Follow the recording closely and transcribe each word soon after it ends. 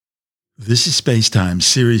This is Spacetime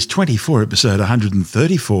Series 24, Episode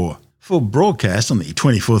 134, for broadcast on the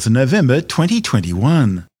 24th of November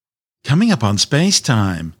 2021. Coming up on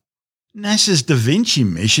Spacetime, NASA's Da Vinci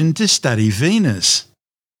mission to study Venus,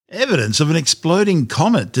 evidence of an exploding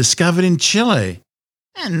comet discovered in Chile,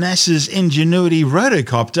 and NASA's Ingenuity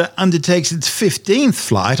rotocopter undertakes its 15th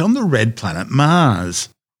flight on the red planet Mars.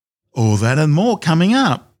 All that and more coming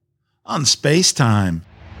up on Spacetime.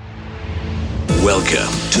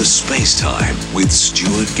 Welcome to Spacetime with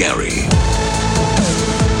Stuart Gary.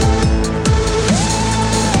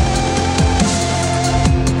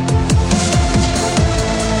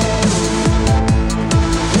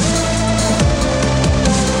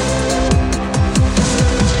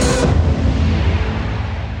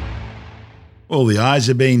 All the I's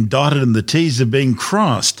are being dotted and the T's are being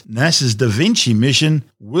crossed. NASA's Da Vinci mission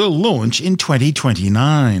will launch in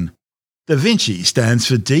 2029. Da Vinci stands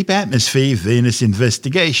for Deep Atmosphere Venus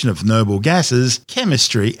Investigation of Noble Gases,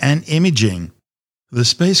 Chemistry and Imaging. The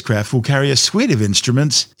spacecraft will carry a suite of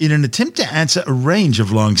instruments in an attempt to answer a range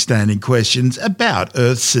of long-standing questions about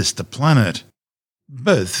Earth's sister planet.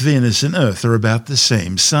 Both Venus and Earth are about the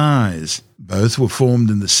same size. Both were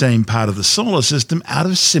formed in the same part of the solar system out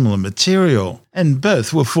of similar material, and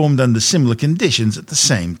both were formed under similar conditions at the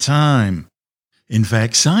same time. In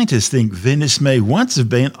fact, scientists think Venus may once have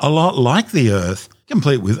been a lot like the Earth,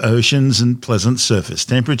 complete with oceans and pleasant surface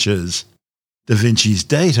temperatures. Da Vinci's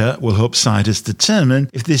data will help scientists determine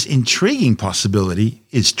if this intriguing possibility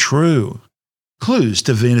is true. Clues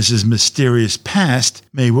to Venus's mysterious past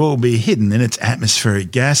may well be hidden in its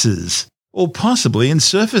atmospheric gases, or possibly in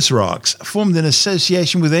surface rocks formed in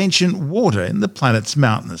association with ancient water in the planet's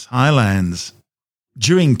mountainous highlands.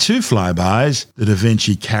 During two flybys, the Da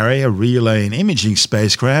Vinci Carrier Relay and Imaging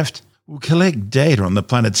spacecraft will collect data on the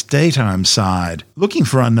planet's daytime side, looking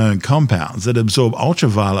for unknown compounds that absorb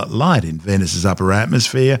ultraviolet light in Venus's upper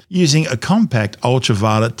atmosphere using a compact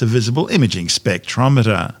ultraviolet to visible imaging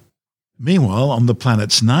spectrometer. Meanwhile, on the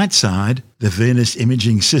planet's night side, the Venus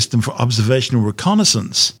Imaging System for Observational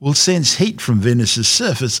Reconnaissance will sense heat from Venus's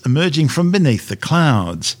surface emerging from beneath the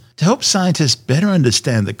clouds to help scientists better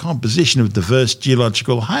understand the composition of diverse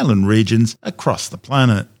geological highland regions across the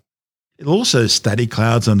planet. It'll also study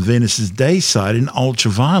clouds on Venus's day side in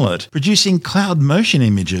ultraviolet, producing cloud motion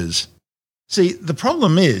images. See, the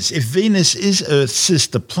problem is, if Venus is Earth's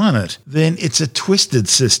sister planet, then it's a twisted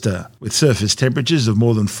sister, with surface temperatures of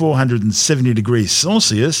more than 470 degrees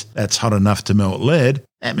Celsius, that's hot enough to melt lead,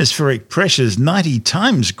 atmospheric pressures 90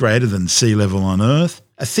 times greater than sea level on Earth,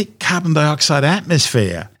 a thick carbon dioxide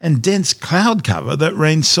atmosphere, and dense cloud cover that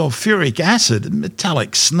rains sulfuric acid and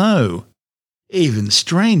metallic snow. Even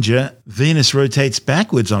stranger, Venus rotates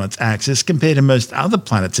backwards on its axis compared to most other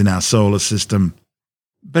planets in our solar system.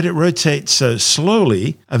 But it rotates so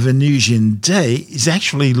slowly, a Venusian day is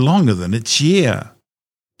actually longer than its year.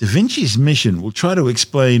 Da Vinci's mission will try to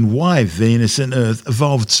explain why Venus and Earth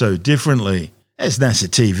evolved so differently, as NASA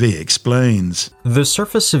TV explains. The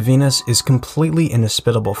surface of Venus is completely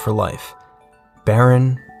inhospitable for life.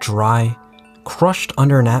 Barren, dry, crushed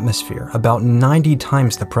under an atmosphere about 90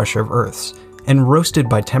 times the pressure of Earth's, and roasted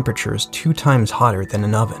by temperatures 2 times hotter than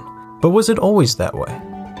an oven. But was it always that way?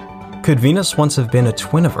 Could Venus once have been a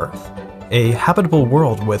twin of Earth, a habitable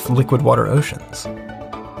world with liquid water oceans?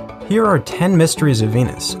 Here are 10 mysteries of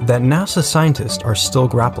Venus that NASA scientists are still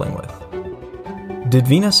grappling with. Did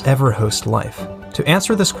Venus ever host life? To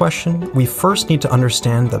answer this question, we first need to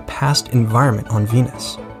understand the past environment on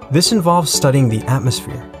Venus. This involves studying the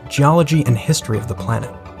atmosphere, geology, and history of the planet,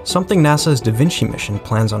 something NASA's Da Vinci mission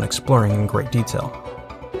plans on exploring in great detail.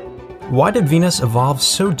 Why did Venus evolve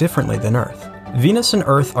so differently than Earth? Venus and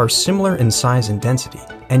Earth are similar in size and density,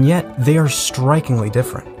 and yet they are strikingly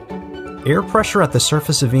different. Air pressure at the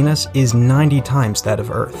surface of Venus is 90 times that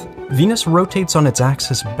of Earth. Venus rotates on its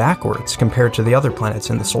axis backwards compared to the other planets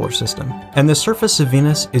in the solar system, and the surface of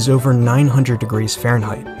Venus is over 900 degrees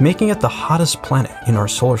Fahrenheit, making it the hottest planet in our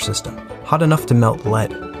solar system, hot enough to melt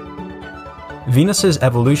lead. Venus's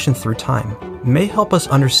evolution through time may help us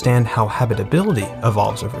understand how habitability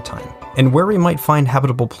evolves over time, and where we might find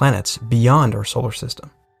habitable planets beyond our solar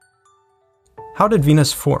system. How did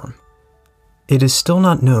Venus form? It is still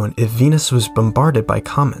not known if Venus was bombarded by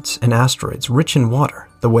comets and asteroids rich in water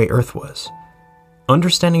the way Earth was.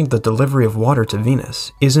 Understanding the delivery of water to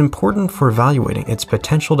Venus is important for evaluating its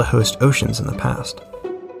potential to host oceans in the past.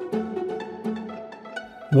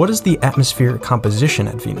 What is the atmospheric composition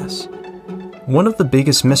at Venus? One of the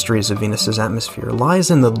biggest mysteries of Venus's atmosphere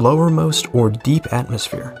lies in the lowermost or deep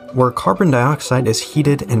atmosphere, where carbon dioxide is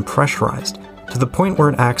heated and pressurized to the point where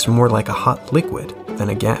it acts more like a hot liquid than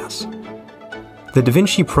a gas. The Da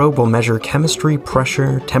Vinci probe will measure chemistry,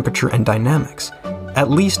 pressure, temperature, and dynamics at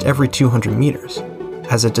least every 200 meters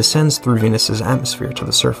as it descends through Venus's atmosphere to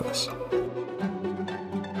the surface.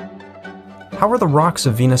 How are the rocks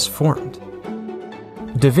of Venus formed?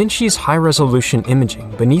 Da Vinci's high-resolution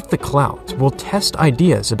imaging beneath the clouds will test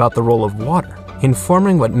ideas about the role of water in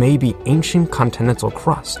forming what may be ancient continental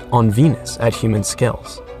crust on Venus at human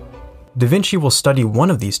scales. Da Vinci will study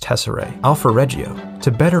one of these tesserae, Alpha Regio,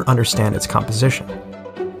 to better understand its composition.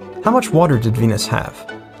 How much water did Venus have?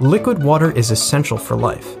 Liquid water is essential for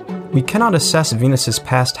life. We cannot assess Venus's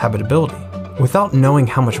past habitability without knowing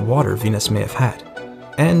how much water Venus may have had,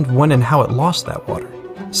 and when and how it lost that water.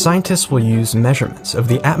 Scientists will use measurements of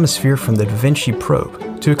the atmosphere from the Da Vinci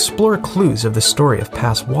probe to explore clues of the story of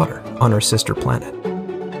past water on our sister planet.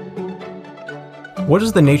 What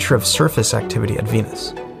is the nature of surface activity at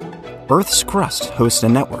Venus? Earth's crust hosts a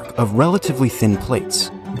network of relatively thin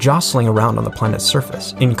plates, jostling around on the planet's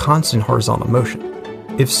surface in constant horizontal motion.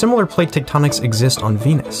 If similar plate tectonics exist on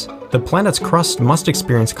Venus, the planet's crust must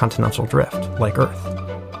experience continental drift, like Earth.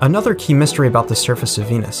 Another key mystery about the surface of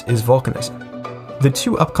Venus is volcanism. The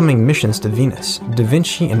two upcoming missions to Venus, Da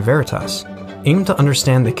Vinci and Veritas, aim to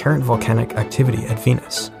understand the current volcanic activity at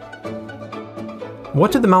Venus.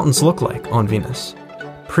 What do the mountains look like on Venus?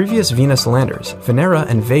 Previous Venus landers, Venera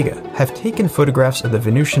and Vega, have taken photographs of the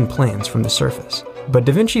Venusian plains from the surface, but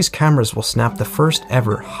Da Vinci's cameras will snap the first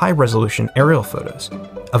ever high-resolution aerial photos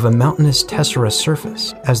of a mountainous tessera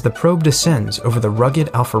surface as the probe descends over the rugged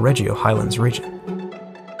Alpha Regio highlands region.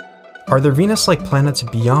 Are there Venus-like planets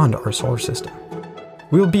beyond our solar system?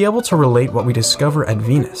 We will be able to relate what we discover at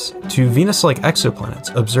Venus to Venus-like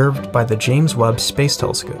exoplanets observed by the James Webb Space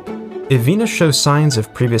Telescope. If Venus shows signs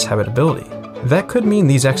of previous habitability, that could mean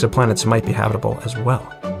these exoplanets might be habitable as well.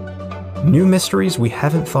 New mysteries we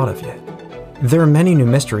haven't thought of yet. There are many new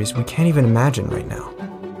mysteries we can't even imagine right now.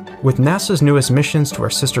 With NASA's newest missions to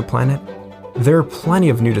our sister planet, there are plenty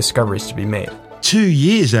of new discoveries to be made. 2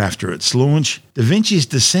 years after its launch, Da Vinci's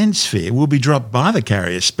descent sphere will be dropped by the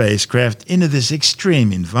carrier spacecraft into this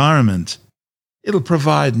extreme environment. It'll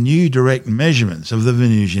provide new direct measurements of the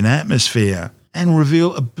Venusian atmosphere and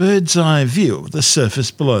reveal a bird's-eye view of the surface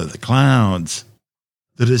below the clouds.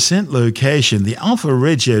 The descent location, the Alpha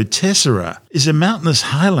Regio Tessera, is a mountainous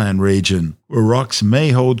highland region where rocks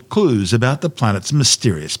may hold clues about the planet's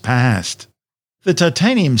mysterious past. The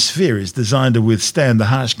titanium sphere is designed to withstand the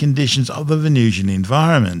harsh conditions of the Venusian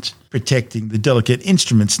environment, protecting the delicate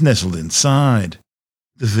instruments nestled inside.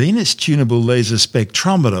 The Venus Tunable Laser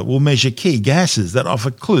Spectrometer will measure key gases that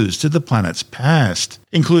offer clues to the planet's past,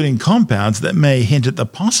 including compounds that may hint at the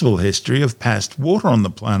possible history of past water on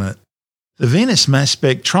the planet. The Venus Mass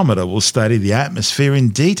Spectrometer will study the atmosphere in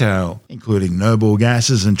detail, including noble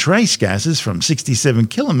gases and trace gases from 67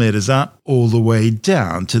 kilometers up all the way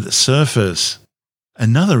down to the surface.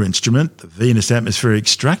 Another instrument, the Venus Atmospheric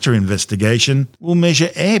Structure Investigation, will measure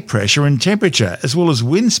air pressure and temperature as well as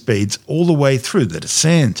wind speeds all the way through the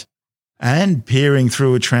descent. And peering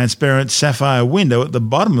through a transparent sapphire window at the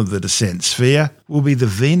bottom of the descent sphere will be the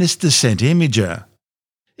Venus Descent Imager.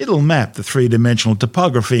 It'll map the three-dimensional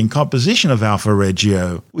topography and composition of Alpha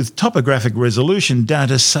Regio, with topographic resolution down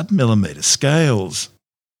to sub-millimeter scales.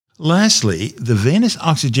 Lastly, the Venus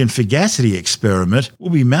Oxygen Fugacity Experiment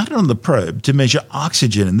will be mounted on the probe to measure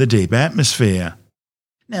oxygen in the deep atmosphere.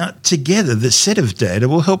 Now, together, this set of data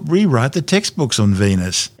will help rewrite the textbooks on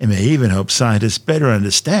Venus, and may even help scientists better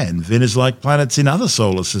understand Venus-like planets in other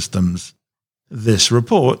solar systems. This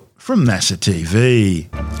report from NASA TV.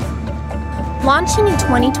 Launching in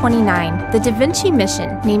 2029, the Da Vinci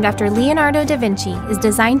mission, named after Leonardo da Vinci, is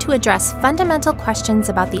designed to address fundamental questions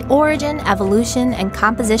about the origin, evolution, and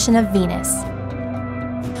composition of Venus.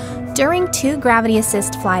 During 2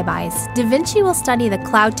 gravity-assist flybys, Da Vinci will study the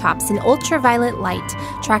cloud tops in ultraviolet light,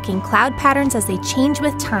 tracking cloud patterns as they change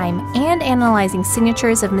with time and analyzing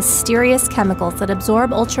signatures of mysterious chemicals that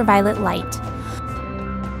absorb ultraviolet light.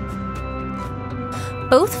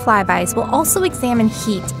 Both flybys will also examine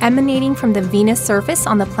heat emanating from the Venus surface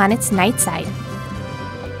on the planet's night side.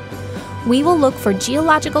 We will look for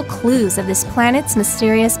geological clues of this planet's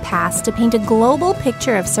mysterious past to paint a global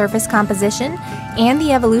picture of surface composition and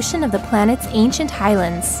the evolution of the planet's ancient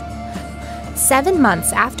highlands. 7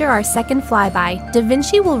 months after our second flyby, Da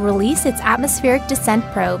Vinci will release its atmospheric descent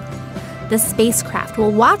probe. The spacecraft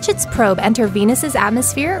will watch its probe enter Venus's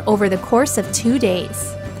atmosphere over the course of 2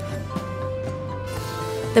 days.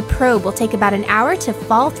 The probe will take about an hour to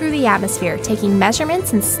fall through the atmosphere, taking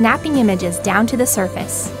measurements and snapping images down to the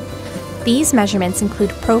surface. These measurements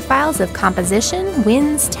include profiles of composition,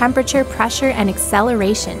 winds, temperature, pressure, and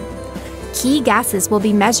acceleration. Key gases will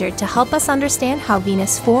be measured to help us understand how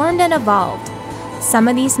Venus formed and evolved. Some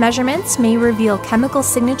of these measurements may reveal chemical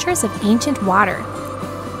signatures of ancient water.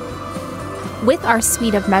 With our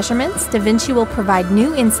suite of measurements, Da Vinci will provide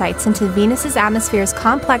new insights into Venus's atmosphere's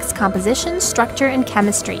complex composition, structure, and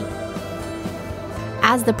chemistry.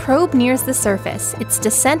 As the probe nears the surface, its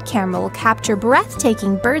descent camera will capture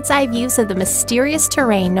breathtaking bird's-eye views of the mysterious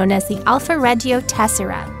terrain known as the Alpha Reggio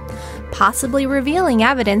Tessera, possibly revealing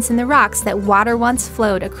evidence in the rocks that water once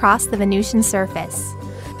flowed across the Venusian surface.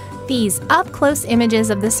 These up-close images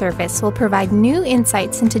of the surface will provide new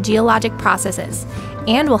insights into geologic processes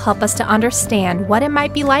and will help us to understand what it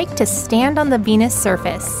might be like to stand on the Venus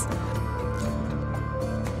surface.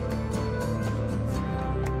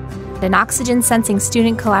 An oxygen-sensing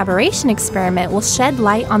student collaboration experiment will shed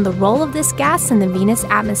light on the role of this gas in the Venus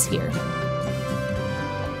atmosphere.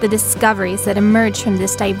 The discoveries that emerge from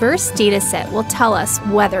this diverse dataset will tell us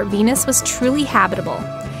whether Venus was truly habitable,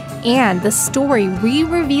 and the story we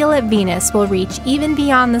reveal at Venus will reach even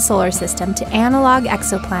beyond the solar system to analog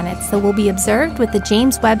exoplanets that will be observed with the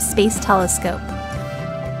James Webb Space Telescope.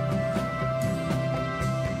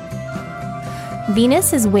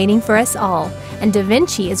 Venus is waiting for us all, and Da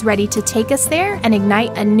Vinci is ready to take us there and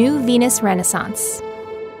ignite a new Venus renaissance.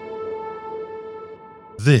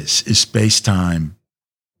 This is Space Time.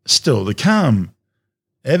 Still to come,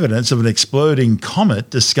 evidence of an exploding comet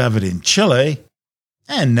discovered in Chile,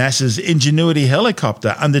 and NASA's Ingenuity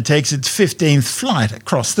helicopter undertakes its 15th flight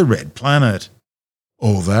across the Red Planet.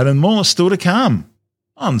 All that and more still to come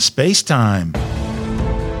on Space Time.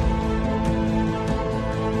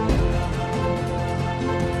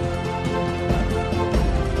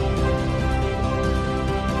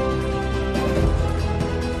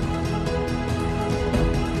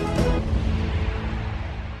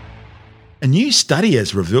 A new study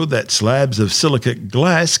has revealed that slabs of silicate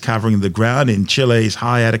glass covering the ground in Chile's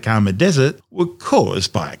high Atacama Desert were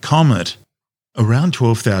caused by a comet. Around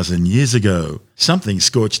 12,000 years ago, something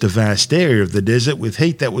scorched a vast area of the desert with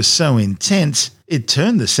heat that was so intense it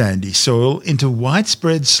turned the sandy soil into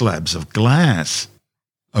widespread slabs of glass.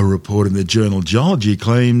 A report in the journal Geology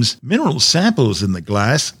claims mineral samples in the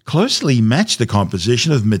glass closely match the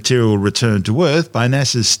composition of material returned to Earth by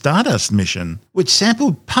NASA's Stardust mission, which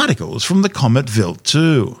sampled particles from the comet Wild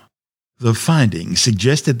 2. The findings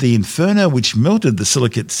suggested the inferno which melted the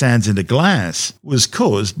silicate sands into glass was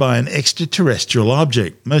caused by an extraterrestrial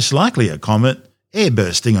object, most likely a comet,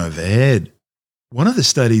 airbursting overhead. One of the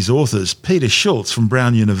study's authors, Peter Schultz from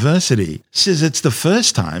Brown University, says it's the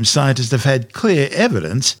first time scientists have had clear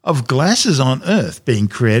evidence of glasses on Earth being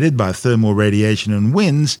created by thermal radiation and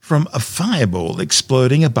winds from a fireball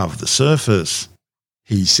exploding above the surface.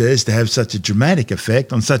 He says to have such a dramatic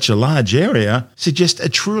effect on such a large area suggests a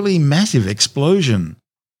truly massive explosion.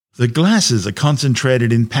 The glasses are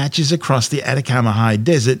concentrated in patches across the Atacama High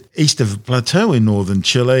Desert east of a plateau in northern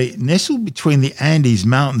Chile, nestled between the Andes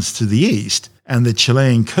Mountains to the east and the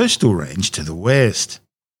Chilean coastal range to the west.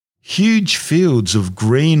 Huge fields of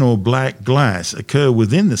green or black glass occur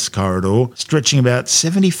within this corridor, stretching about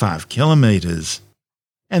 75 kilometres.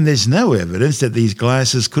 And there's no evidence that these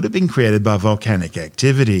glasses could have been created by volcanic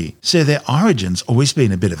activity, so their origin's always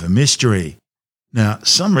been a bit of a mystery. Now,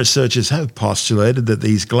 some researchers have postulated that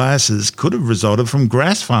these glasses could have resulted from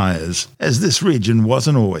grass fires, as this region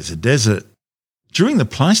wasn't always a desert. During the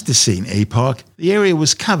Pleistocene epoch, the area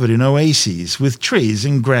was covered in oases with trees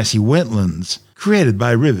and grassy wetlands, created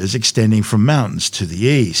by rivers extending from mountains to the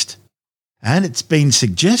east. And it's been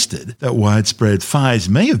suggested that widespread fires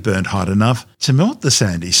may have burned hot enough to melt the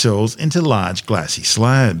sandy soils into large glassy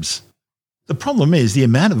slabs. The problem is the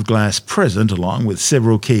amount of glass present, along with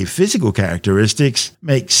several key physical characteristics,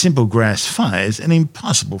 makes simple grass fires an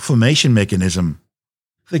impossible formation mechanism.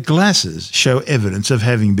 The glasses show evidence of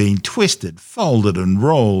having been twisted, folded and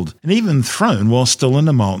rolled, and even thrown while still in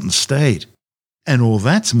a molten state. And all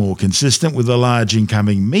that's more consistent with a large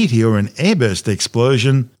incoming meteor and airburst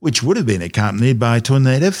explosion, which would have been accompanied by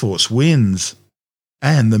tornado force winds.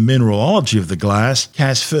 And the mineralogy of the glass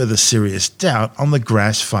casts further serious doubt on the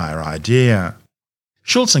grass fire idea.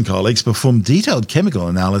 Schultz and colleagues performed detailed chemical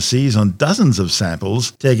analyses on dozens of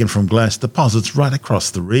samples taken from glass deposits right across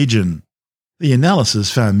the region. The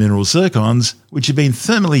analysis found mineral zircons, which had been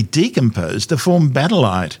thermally decomposed to form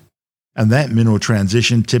batolite. And that mineral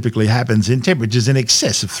transition typically happens in temperatures in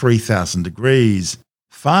excess of 3,000 degrees,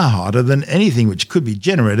 far hotter than anything which could be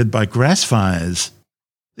generated by grass fires.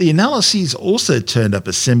 The analyses also turned up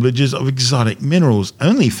assemblages of exotic minerals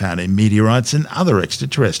only found in meteorites and other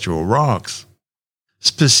extraterrestrial rocks.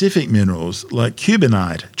 Specific minerals like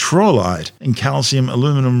cubonite, trollite, and calcium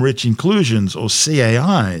aluminum-rich inclusions or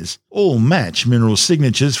CAIs all match mineral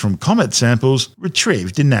signatures from comet samples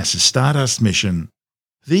retrieved in NASA's Stardust mission.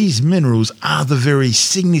 These minerals are the very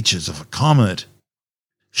signatures of a comet.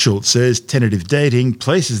 Schultz says tentative dating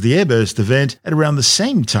places the airburst event at around the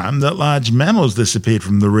same time that large mammals disappeared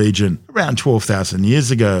from the region, around 12,000 years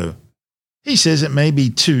ago. He says it may be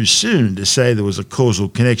too soon to say there was a causal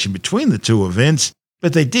connection between the two events,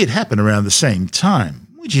 but they did happen around the same time,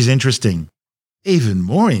 which is interesting. Even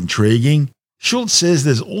more intriguing, Schultz says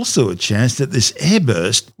there's also a chance that this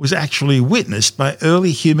airburst was actually witnessed by early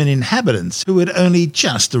human inhabitants who had only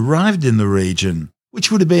just arrived in the region, which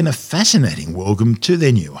would have been a fascinating welcome to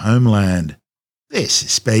their new homeland. This is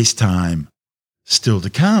Space Time. Still to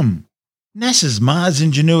come, NASA's Mars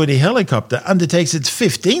Ingenuity helicopter undertakes its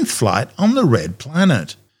 15th flight on the Red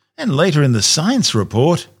Planet. And later in the science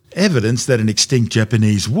report, evidence that an extinct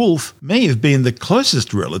Japanese wolf may have been the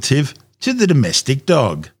closest relative to the domestic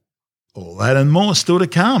dog. All that and more still to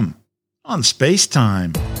come on Space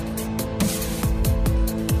Time.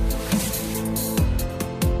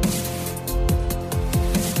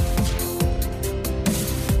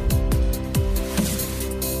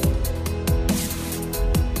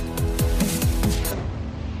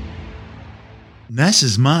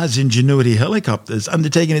 NASA's Mars Ingenuity helicopter has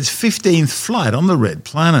undertaken its 15th flight on the Red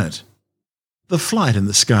Planet. The flight in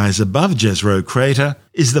the skies above Jezero Crater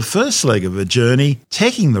is the first leg of a journey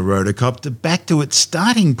taking the rotocopter back to its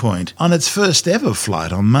starting point on its first ever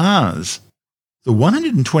flight on Mars. The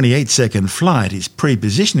 128-second flight is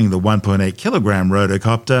pre-positioning the 1.8-kilogram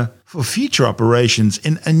rotocopter for future operations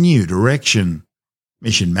in a new direction.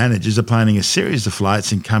 Mission managers are planning a series of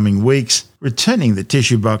flights in coming weeks, returning the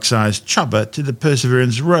tissue box-sized chopper to the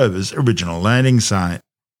Perseverance rover's original landing site.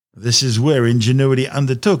 This is where Ingenuity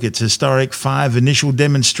undertook its historic 5 initial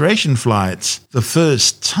demonstration flights, the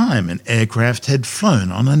first time an aircraft had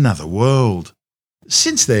flown on another world.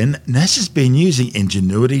 Since then, NASA's been using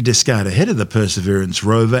Ingenuity to scout ahead of the Perseverance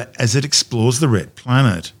rover as it explores the Red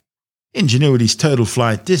Planet. Ingenuity's total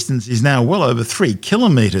flight distance is now well over 3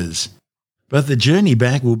 kilometres. But the journey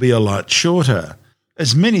back will be a lot shorter,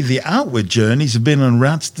 as many of the outward journeys have been on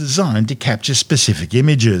routes designed to capture specific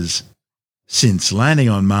images. Since landing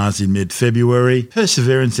on Mars in mid-February,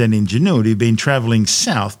 Perseverance and Ingenuity have been travelling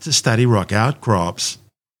south to study rock outcrops.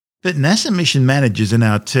 But NASA mission managers are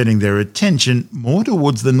now turning their attention more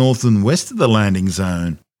towards the north and west of the landing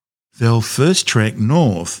zone. They'll first trek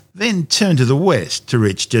north, then turn to the west to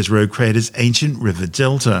reach Jezero Crater's ancient river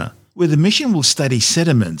delta, where the mission will study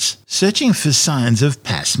sediments, searching for signs of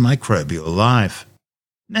past microbial life.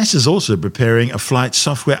 NASA's also preparing a flight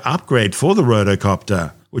software upgrade for the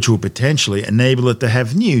rotocopter, which will potentially enable it to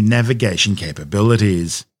have new navigation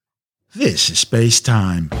capabilities. This is Space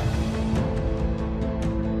Time.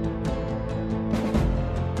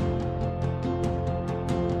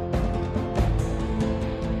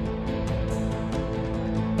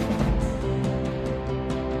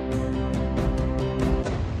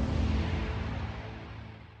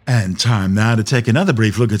 And time now to take another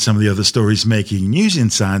brief look at some of the other stories making news in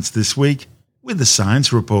science this week with the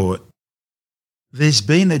Science Report. There's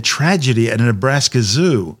been a tragedy at a Nebraska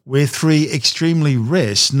zoo where 3 extremely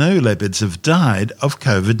rare snow leopards have died of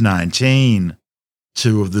COVID-19.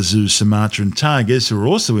 2 of the zoo's Sumatran tigers who are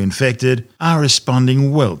also infected are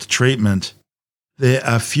responding well to treatment. There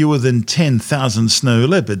are fewer than 10,000 snow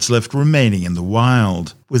leopards left remaining in the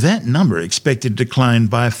wild, with that number expected to decline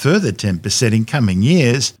by a further 10% in coming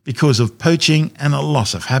years because of poaching and a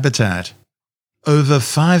loss of habitat. Over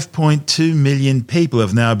 5.2 million people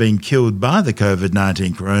have now been killed by the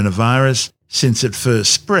COVID-19 coronavirus since it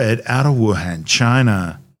first spread out of Wuhan,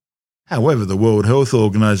 China. However, the World Health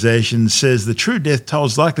Organization says the true death toll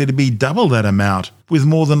is likely to be double that amount, with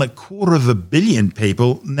more than 250 million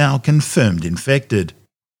people now confirmed infected.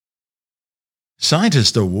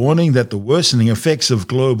 Scientists are warning that the worsening effects of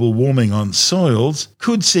global warming on soils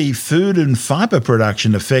could see food and fiber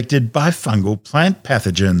production affected by fungal plant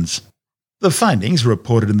pathogens. The findings,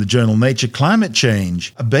 reported in the journal Nature Climate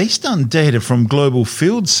Change, are based on data from global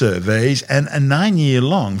field surveys and a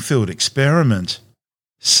 9-year-long field experiment.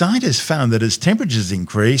 Scientists found that as temperatures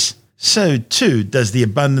increase, so too does the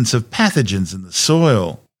abundance of pathogens in the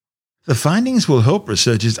soil. The findings will help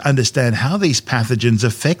researchers understand how these pathogens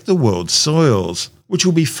affect the world's soils, which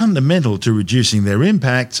will be fundamental to reducing their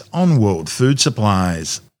impacts on world food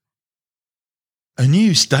supplies. A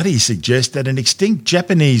new study suggests that an extinct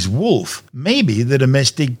Japanese wolf may be the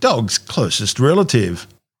domestic dog's closest relative.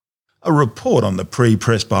 A report on the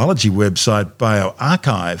pre-press biology website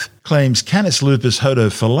bioRxiv claims Canis lupus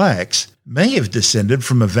hodophylax may have descended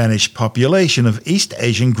from a vanished population of East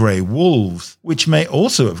Asian grey wolves, which may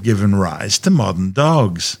also have given rise to modern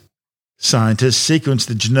dogs. Scientists sequenced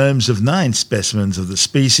the genomes of 9 specimens of the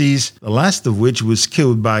species, the last of which was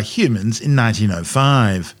killed by humans in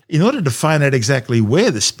 1905, in order to find out exactly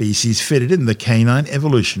where the species fitted in the canine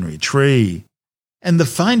evolutionary tree. And the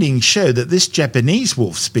findings show that this Japanese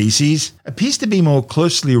wolf species appears to be more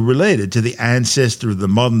closely related to the ancestor of the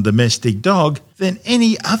modern domestic dog than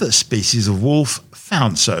any other species of wolf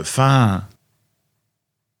found so far.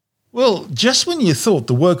 Well, just when you thought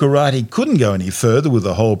the Workerati couldn't go any further with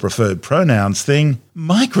the whole preferred pronouns thing,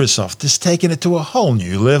 Microsoft has taken it to a whole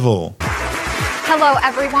new level. Hello,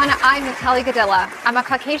 everyone. I'm Natalie Gadilla. I'm a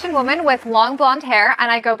Caucasian woman with long blonde hair,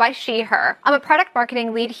 and I go by she, her. I'm a product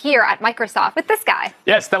marketing lead here at Microsoft with this guy.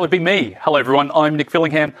 Yes, that would be me. Hello, everyone. I'm Nick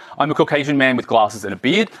Fillingham. I'm a Caucasian man with glasses and a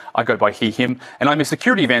beard. I go by he, him, and I'm a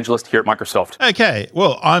security evangelist here at Microsoft. Okay,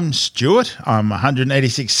 well, I'm Stuart. I'm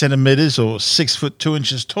 186 centimetres or 6 foot 2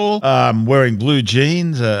 inches tall. I'm wearing blue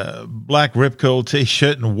jeans, a black Rip Curl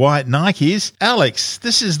t-shirt and white Nikes. Alex,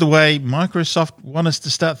 this is the way Microsoft want us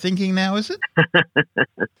to start thinking now, is it?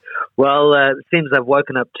 Well, it seems they've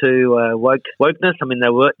woken up to wokeness. I mean, they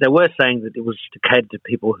were saying that it was to cater to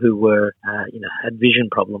people who were, had vision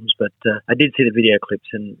problems. But I did see the video clips,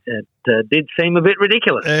 and it did seem a bit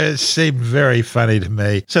ridiculous. It seemed very funny to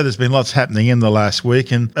me. So there's been lots happening in the last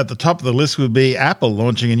week, and at the top of the list would be Apple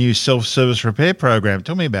launching a new self-service repair program.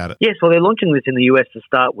 Tell me about it. Yes, well, they're launching this in the US to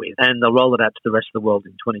start with, and they'll roll it out to the rest of the world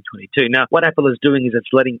in 2022. Now, what Apple is doing is it's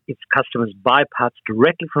letting its customers buy parts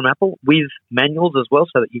directly from Apple with manuals as well,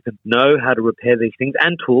 so that you can know how to repair these things,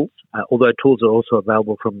 and tools, although tools are also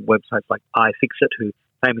available from websites like iFixit, who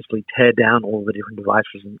famously tear down all the different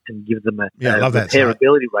devices and give them a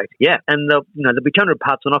repairability rating. Yeah, and there'll be 200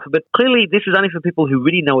 parts on offer, but clearly this is only for people who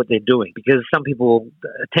really know what they're doing, because some people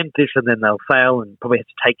attempt this and then they'll fail and probably have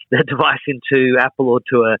to take their device into Apple or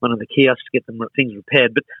to one of the kiosks to get them things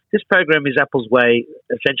repaired. But this program is Apple's way,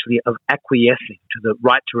 essentially, of acquiescing to the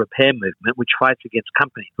right to repair movement, which fights against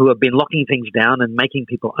companies who have been locking things down and making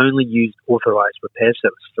people only use authorized repair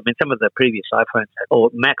services. I mean, some of the previous iPhones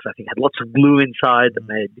or Macs, I think, had lots of glue inside and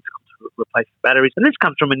made it difficult to replace the batteries. And this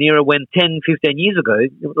comes from an era when 10, 15 years ago,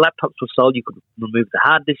 laptops were sold. You could remove the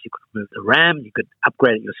hard disk, you could remove the RAM, you could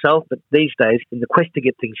upgrade it yourself. But these days, in the quest to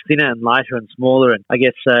get things thinner and lighter and smaller, and I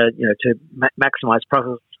guess to maximize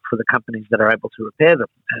profits for the companies that are able to repair them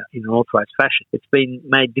in an authorized fashion, it's been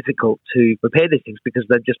made difficult to repair these things because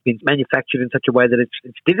they've just been manufactured in such a way that it's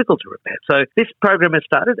difficult to repair. So this program has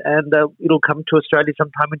started, and it'll come to Australia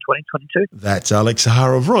sometime in 2022. That's Alex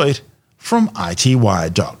Zaharov-Reutt from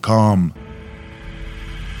ITWire.com.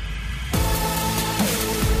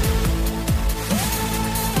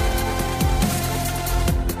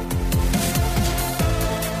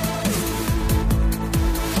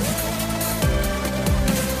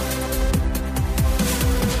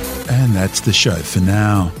 And that's the show for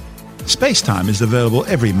now. Spacetime is available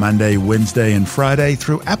every Monday, Wednesday and Friday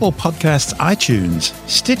through Apple Podcasts, iTunes,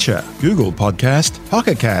 Stitcher, Google Podcast,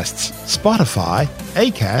 Pocket Casts, Spotify,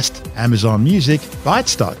 Acast, Amazon Music,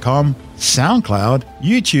 Bytes.com, SoundCloud,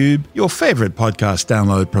 YouTube, your favourite podcast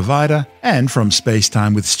download provider, and from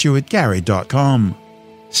spacetimewithstuartgary.com.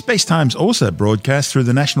 Spacetime's also broadcast through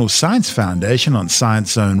the National Science Foundation on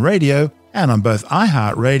Science Zone Radio and on both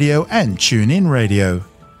iHeartRadio and TuneIn Radio.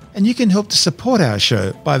 And you can help to support our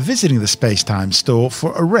show by visiting the Spacetime store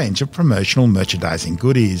for a range of promotional merchandising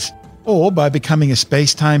goodies, or by becoming a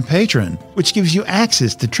Spacetime patron, which gives you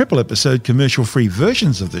access to triple-episode commercial-free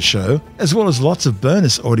versions of the show, as well as lots of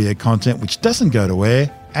bonus audio content which doesn't go to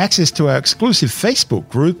air, access to our exclusive Facebook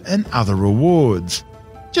group, and other rewards.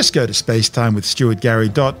 Just go to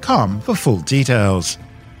spacetimewithstuartgary.com for full details.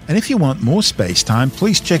 And if you want more Spacetime,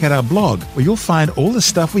 please check out our blog, where you'll find all the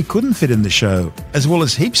stuff we couldn't fit in the show, as well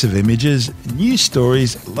as heaps of images, news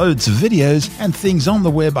stories, loads of videos, and things on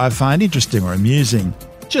the web I find interesting or amusing.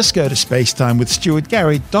 Just go to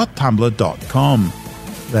spacetimewithstuartgary.tumblr.com.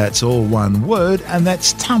 That's all one word, and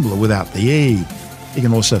that's Tumblr without the E. You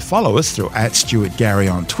can also follow us through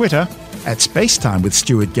 @StuartGary on Twitter,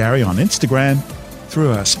 @SpaceTimeWithStuartGary on Instagram,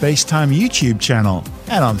 through our Spacetime YouTube channel,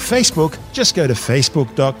 and on Facebook, just go to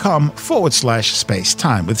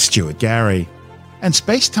facebook.com/Spacetime with Stuart Gary. And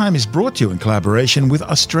Spacetime is brought to you in collaboration with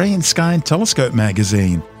Australian Sky and Telescope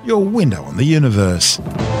magazine, your window on the universe.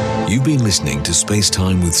 You've been listening to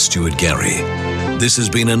Spacetime with Stuart Gary. This has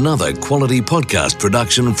been another quality podcast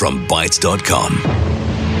production from Bytes.com.